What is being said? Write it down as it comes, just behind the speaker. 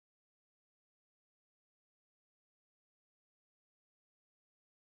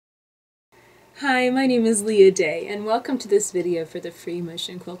Hi, my name is Leah Day, and welcome to this video for the Free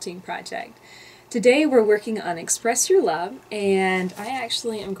Motion Quilting Project. Today we're working on Express Your Love, and I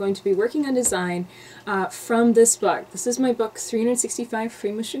actually am going to be working on design from this book. This is my book, 365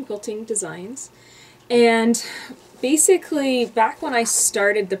 Free Motion Quilting Designs. And basically, back when I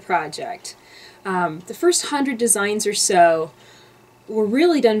started the project, the first 100 designs or so were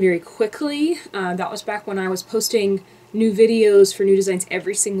really done very quickly. That was back when I was posting new videos for new designs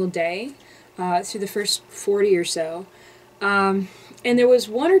every single day. Through the first 40 or so. And there was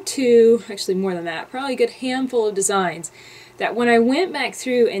one or two, actually more than that, probably a good handful of designs that when I went back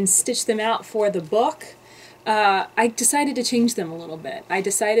through and stitched them out for the book, I decided to change them a little bit. I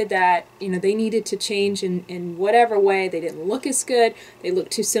decided that they needed to change in whatever way. They didn't look as good, they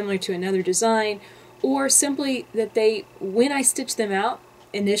looked too similar to another design, or simply that when I stitched them out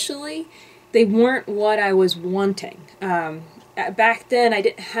initially, they weren't what I was wanting. Back then I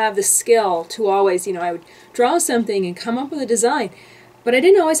didn't have the skill to always, I would draw something and come up with a design, but I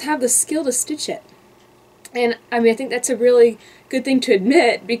didn't always have the skill to stitch it. And I think that's a really good thing to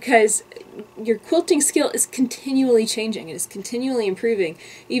admit, because your quilting skill is continually changing. It is continually improving.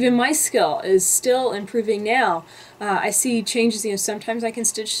 Even my skill is still improving now. I see changes, sometimes I can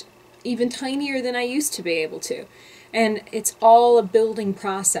stitch even tinier than I used to be able to. And it's all a building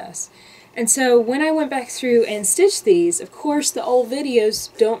process. And so when I went back through and stitched these, of course the old videos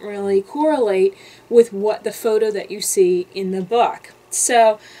don't really correlate with what the photo that you see in the book.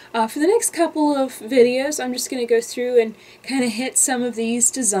 So for the next couple of videos, I'm just going to go through and kind of hit some of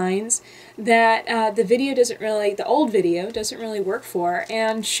these designs that the old video doesn't really work for,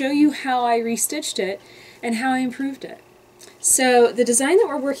 and show you how I restitched it and how I improved it. So the design that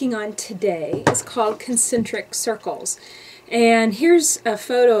we're working on today is called Concentric Circles. And here's a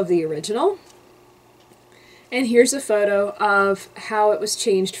photo of the original, and here's a photo of how it was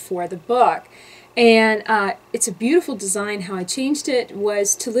changed for the book. And it's a beautiful design. How I changed it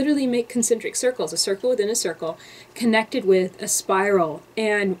was to literally make concentric circles, a circle within a circle, connected with a spiral.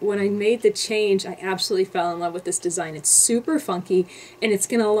 And when I made the change, I absolutely fell in love with this design. It's super funky, and it's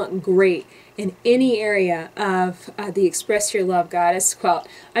going to look great in any area of the Express Your Love Goddess quilt.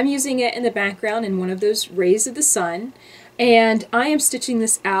 I'm using it in the background in one of those rays of the sun. And I am stitching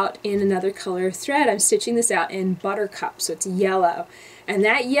this out in another color of thread. I'm stitching this out in Buttercup, so it's yellow. And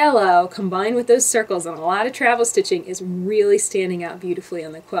that yellow, combined with those circles and a lot of travel stitching, is really standing out beautifully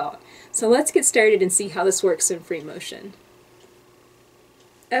on the quilt. So let's get started and see how this works in free motion.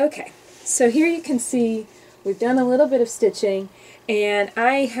 Okay, so here you can see we've done a little bit of stitching, and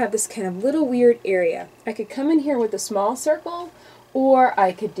I have this kind of little weird area. I could come in here with a small circle, or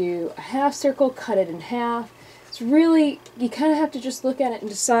I could do a half circle, cut it in half. It's really, you kind of have to just look at it and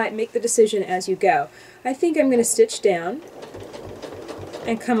decide, make the decision as you go. I think I'm going to stitch down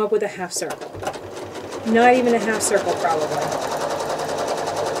and come up with a half circle. Not even a half circle, probably.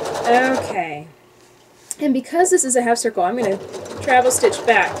 Okay. And because this is a half circle, I'm going to travel stitch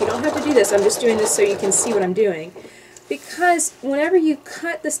back. You don't have to do this. I'm just doing this so you can see what I'm doing. Because whenever you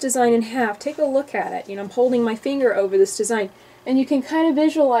cut this design in half, take a look at it. I'm holding my finger over this design, and you can kind of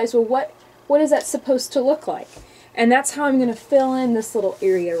visualize, well, what is that supposed to look like? And that's how I'm going to fill in this little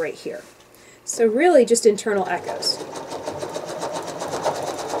area right here. So really just internal echoes.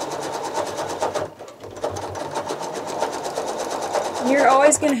 You're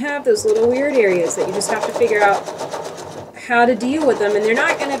always going to have those little weird areas that you just have to figure out how to deal with them, and they're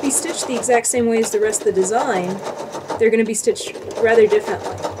not going to be stitched the exact same way as the rest of the design. They're going to be stitched rather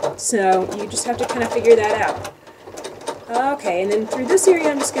differently. So you just have to kind of figure that out. Okay, and then through this area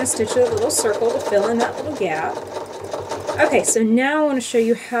I'm just going to stitch a little circle to fill in that little gap. Okay, so now I want to show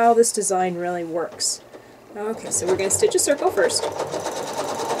you how this design really works. Okay, so we're going to stitch a circle first.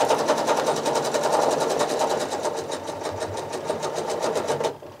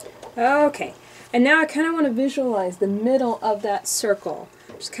 Okay, and now I kind of want to visualize the middle of that circle.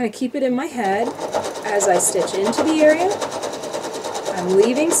 Just kind of keep it in my head as I stitch into the area. I'm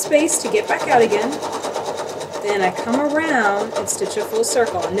leaving space to get back out again. Then I come around and stitch a full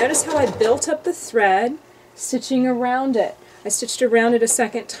circle. And notice how I built up the thread, stitching around it. I stitched around it a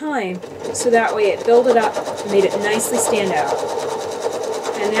second time, so that way it built it up and made it nicely stand out.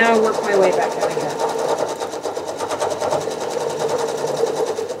 And now I work my way back out again.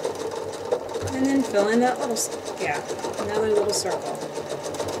 And then fill in that little gap, another little circle.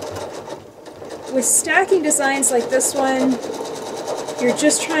 With stacking designs like this one, you're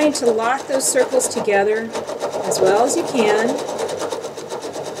just trying to lock those circles together as well as you can.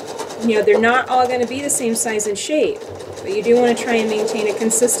 They're not all going to be the same size and shape, but you do want to try and maintain a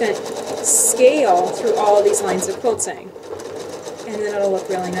consistent scale through all of these lines of quilting. And then it'll look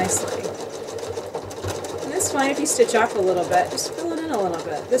really nicely. it's fine if you stitch off a little bit. Just fill it in a little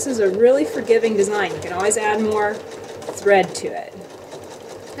bit. This is a really forgiving design. You can always add more thread to it.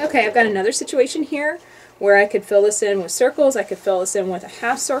 Okay, I've got another situation here where I could fill this in with circles. I could fill this in with a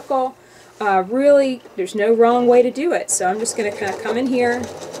half circle. Really, there's no wrong way to do it. So I'm just going to kind of come in here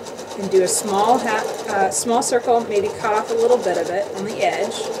and do a small circle, maybe cut off a little bit of it on the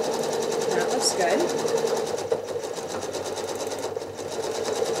edge. That looks good.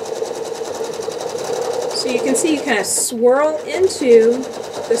 So you can see you kind of swirl into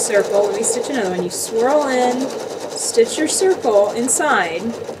the circle. Let me stitch another one. You swirl in, stitch your circle inside,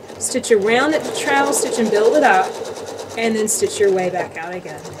 stitch around it to travel stitch and build it up, and then stitch your way back out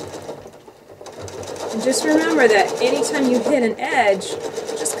again. And just remember that anytime you hit an edge,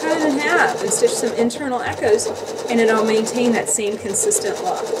 just cut it in half and stitch some internal echoes, and it'll maintain that same consistent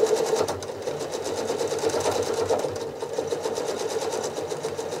look.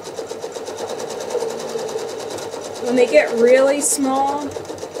 When they get really small,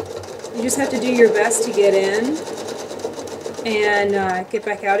 you just have to do your best to get in and get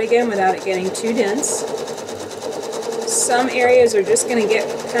back out again without it getting too dense. Some areas are just going to get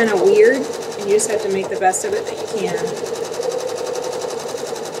kind of weird, and you just have to make the best of it that you can.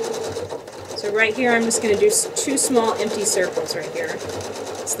 So right here I'm just going to do 2 small empty circles right here.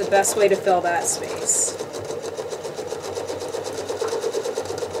 It's the best way to fill that space.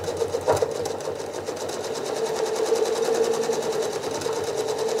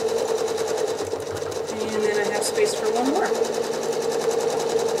 And then I have space for one more.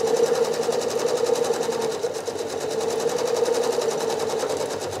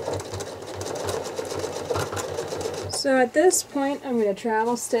 So at this point I'm going to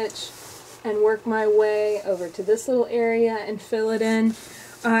travel stitch and work my way over to this little area and fill it in.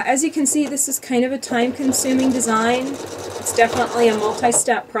 As you can see, this is kind of a time-consuming design. It's definitely a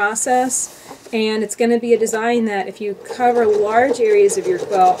multi-step process, and it's going to be a design that if you cover large areas of your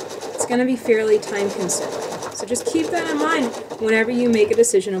quilt, it's going to be fairly time-consuming. So just keep that in mind whenever you make a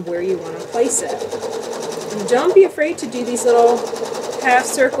decision of where you want to place it. And don't be afraid to do these little half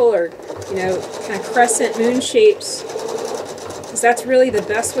circle or, you know, kind of crescent moon shapes, because that's really the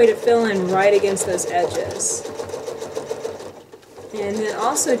best way to fill in right against those edges. And then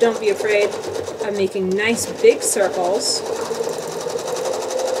also don't be afraid of making nice big circles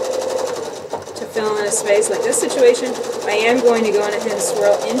to fill in a space. Like this situation, I am going to go in ahead and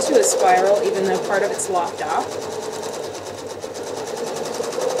swirl into a spiral even though part of it's locked off.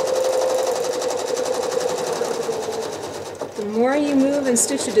 The more you move and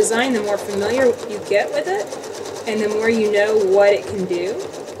stitch a design, the more familiar you get with it, and the more you know what it can do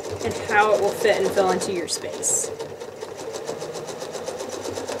and how it will fit and fill into your space.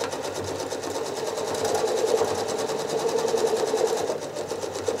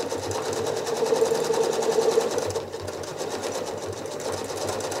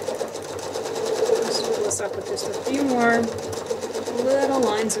 Let's fill this up with just a few more little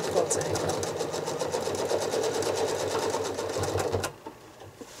lines of quilting.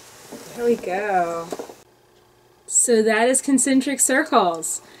 There we go. So that is concentric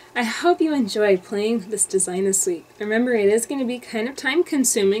circles. I hope you enjoyed playing with this design this week. Remember, it is going to be kind of time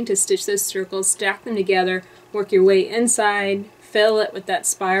consuming to stitch those circles, stack them together, work your way inside, fill it with that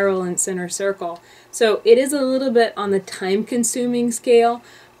spiral and center circle. So it is a little bit on the time consuming scale,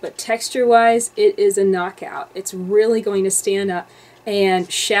 but texture wise it is a knockout. It's really going to stand up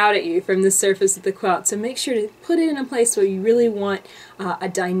and shout at you from the surface of the quilt. So make sure to put it in a place where you really want a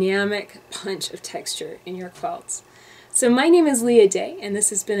dynamic punch of texture in your quilts. So my name is Leah Day, and this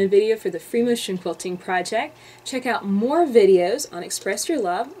has been a video for the Free Motion Quilting Project. Check out more videos on Express Your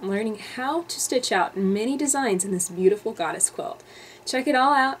Love, learning how to stitch out many designs in this beautiful goddess quilt. Check it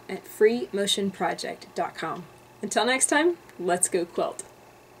all out at freemotionproject.com. Until next time, let's go quilt.